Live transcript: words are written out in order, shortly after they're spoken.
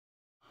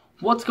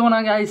What's going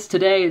on, guys?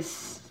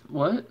 What's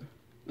going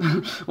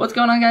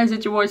on, guys?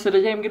 It's your boy. So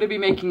today I'm going to be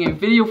making a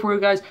video for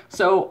you guys.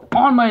 So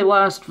on my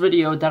last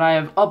video that I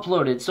have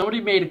uploaded,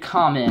 somebody made a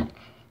comment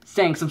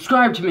saying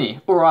subscribe to me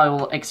or I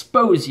will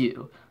expose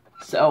you.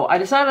 So I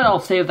decided I'll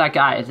save that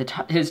guy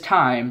his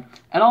time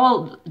and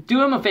I'll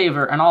do him a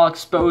favor and I'll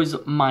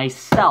expose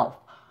myself.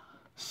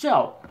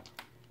 So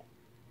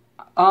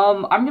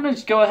I'm gonna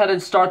just go ahead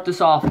and start this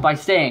off by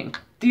saying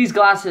these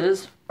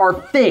glasses are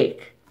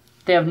fake.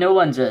 They have no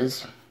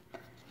lenses.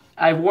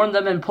 I've worn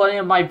them in plenty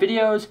of my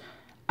videos,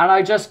 and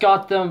I just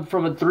got them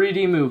from a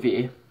 3D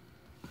movie.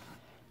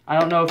 I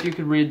don't know if you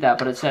could read that,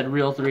 but it said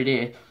real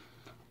 3D.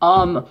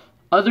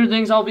 Other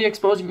things I'll be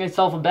exposing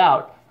myself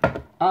about.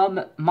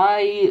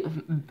 My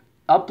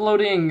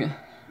uploading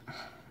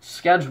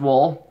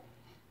schedule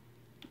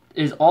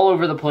is all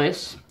over the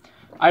place.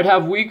 I'd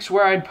have weeks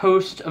where I'd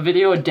post a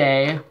video a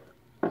day,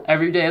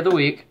 every day of the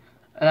week,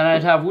 and then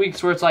I'd have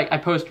weeks where it's like I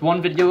post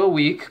one video a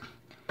week,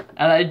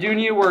 and I do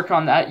need to work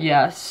on that,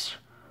 yes,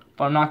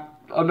 but I'm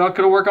not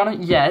gonna work on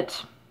it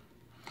yet.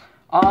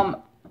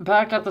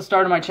 Back at the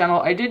start of my channel,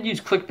 I did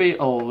use Clickbait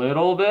a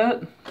little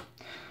bit.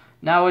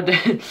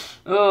 Nowadays,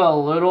 a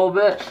little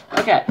bit.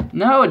 Okay,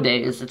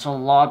 nowadays it's a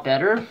lot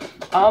better.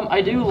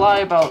 I do lie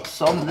about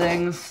some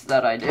things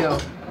that I do.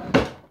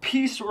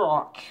 Peace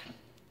Rock.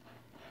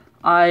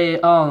 I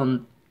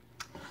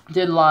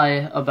did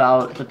lie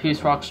about the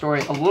Peace Rock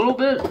story a little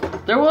bit.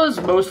 There was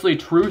mostly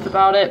truth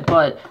about it,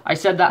 but I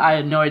said that I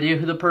had no idea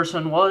who the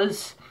person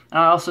was, and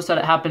I also said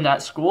it happened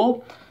at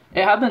school.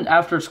 It happened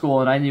after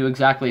school, and I knew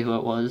exactly who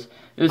it was.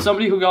 It was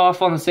somebody who got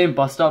off on the same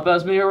bus stop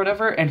as me or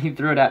whatever, and he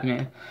threw it at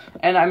me.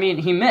 And I mean,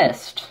 he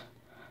missed.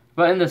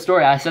 But in the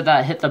story, I said that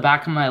it hit the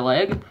back of my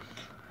leg.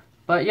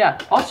 But yeah,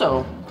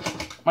 also,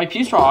 my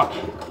Peace Rock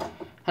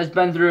has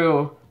been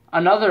through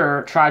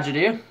another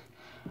tragedy.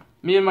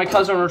 Me and my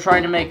cousin were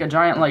trying to make a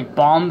giant, like,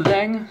 bomb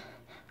thing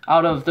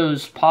out of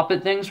those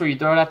pop-it things where you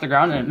throw it at the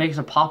ground and it makes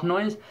a pop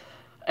noise.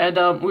 And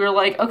we were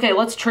like, okay,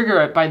 let's trigger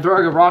it by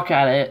throwing a rock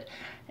at it.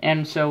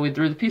 And so we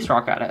threw the Peace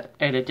Rock at it,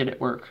 and it didn't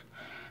work.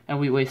 And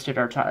we wasted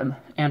our time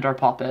and our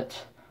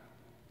pop-it.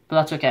 But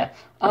that's okay.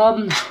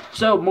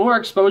 So more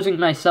exposing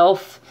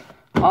myself.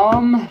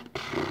 I'm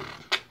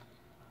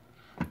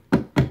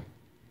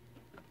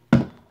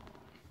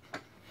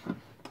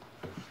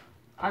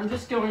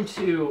just going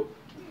to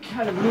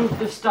kind of move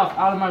this stuff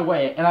out of my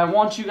way, and I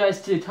want you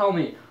guys to tell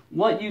me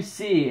what you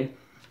see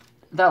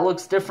that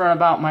looks different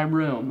about my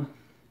room.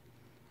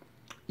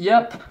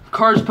 Yep,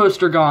 Cars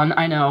poster gone,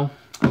 I know,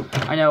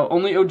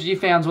 only OG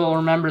fans will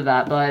remember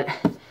that, but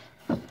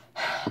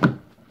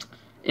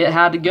it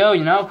had to go,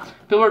 you know?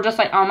 People are just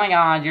like, oh my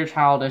god, you're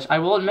childish. I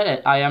will admit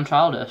it, I am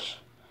childish.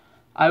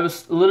 I have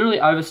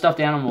a stuffed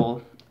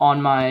animal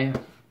on my...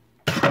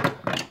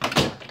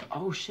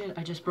 Oh shit,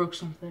 I just broke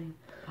something.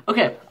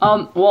 Okay,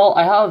 well,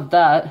 I have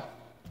that.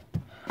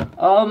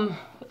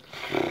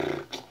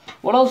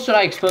 What else should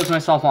I expose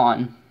myself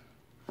on?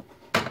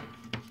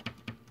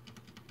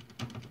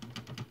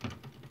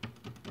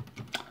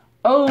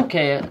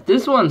 Okay,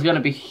 this one's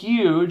gonna be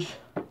huge.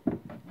 I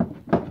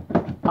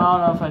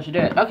don't know if I should do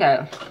it.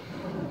 Okay.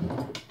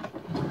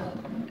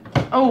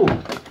 Oh,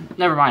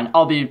 never mind.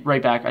 I'll be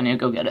right back. I need to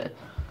go get it.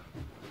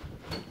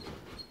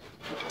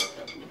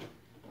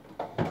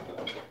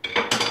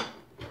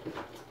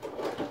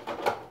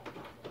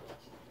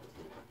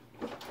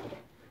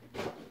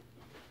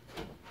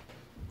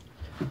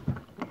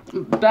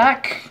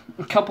 Back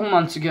a couple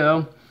months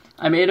ago,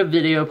 I made a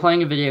video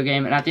playing a video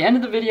game, and at the end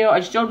of the video, I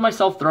showed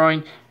myself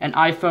throwing an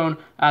iPhone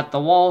at the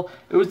wall.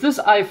 It was this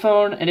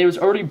iPhone, and it was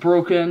already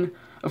broken.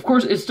 Of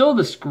course, it's still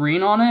the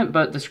screen on it,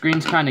 but the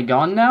screen's kind of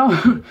gone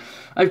now.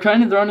 I've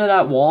kind of thrown it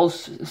at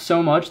walls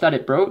so much that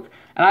it broke,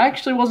 and I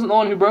actually wasn't the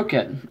one who broke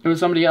it. It was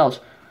somebody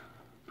else.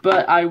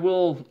 But I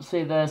will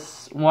say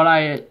this,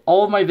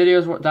 all of my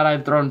videos that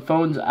I've thrown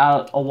phones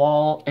at a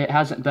wall, it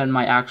hasn't been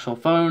my actual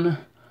phone.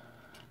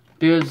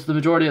 Because the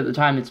majority of the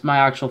time, it's my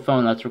actual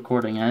phone that's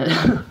recording it.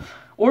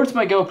 Or it's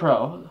my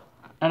GoPro.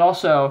 And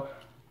also,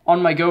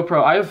 on my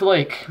GoPro, I have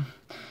like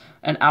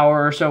an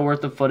hour or so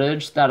worth of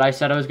footage that I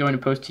said I was going to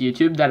post to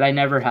YouTube that I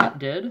never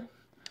did.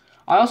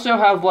 I also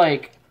have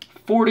like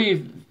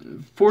 40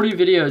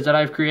 videos that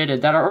I've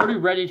created that are already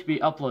ready to be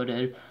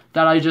uploaded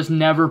that I just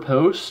never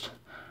post.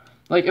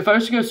 Like, if I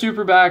was to go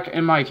super back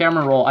in my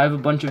camera roll, I have a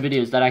bunch of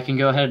videos that I can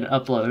go ahead and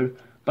upload.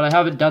 But I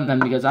haven't done them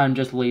because I'm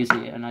just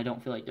lazy and I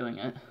don't feel like doing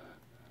it.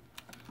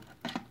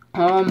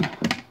 How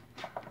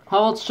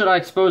else should I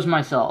expose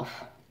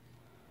myself?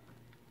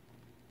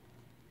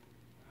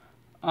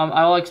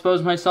 I will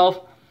expose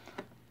myself.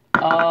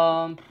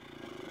 I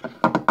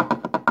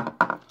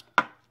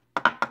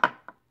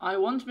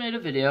once made a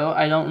video.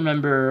 I don't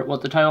remember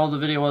what the title of the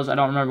video was. I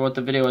don't remember what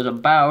the video was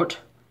about.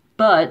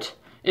 But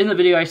in the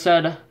video I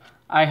said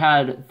I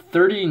had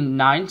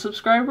 39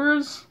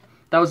 subscribers.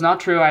 That was not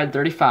true. I had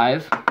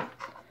 35.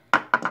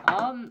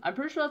 I'm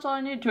pretty sure that's all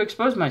I need to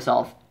expose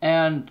myself.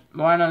 And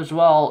might as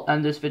well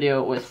end this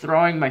video with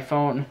throwing my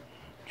phone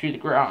to the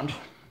ground.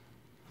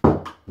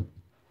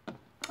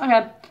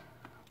 Okay.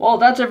 Well,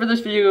 that's it for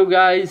this video,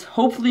 guys.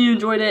 Hopefully you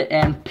enjoyed it,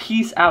 and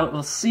peace out.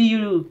 We'll see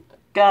you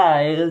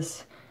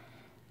guys,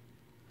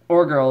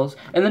 or girls,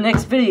 in the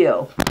next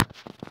video.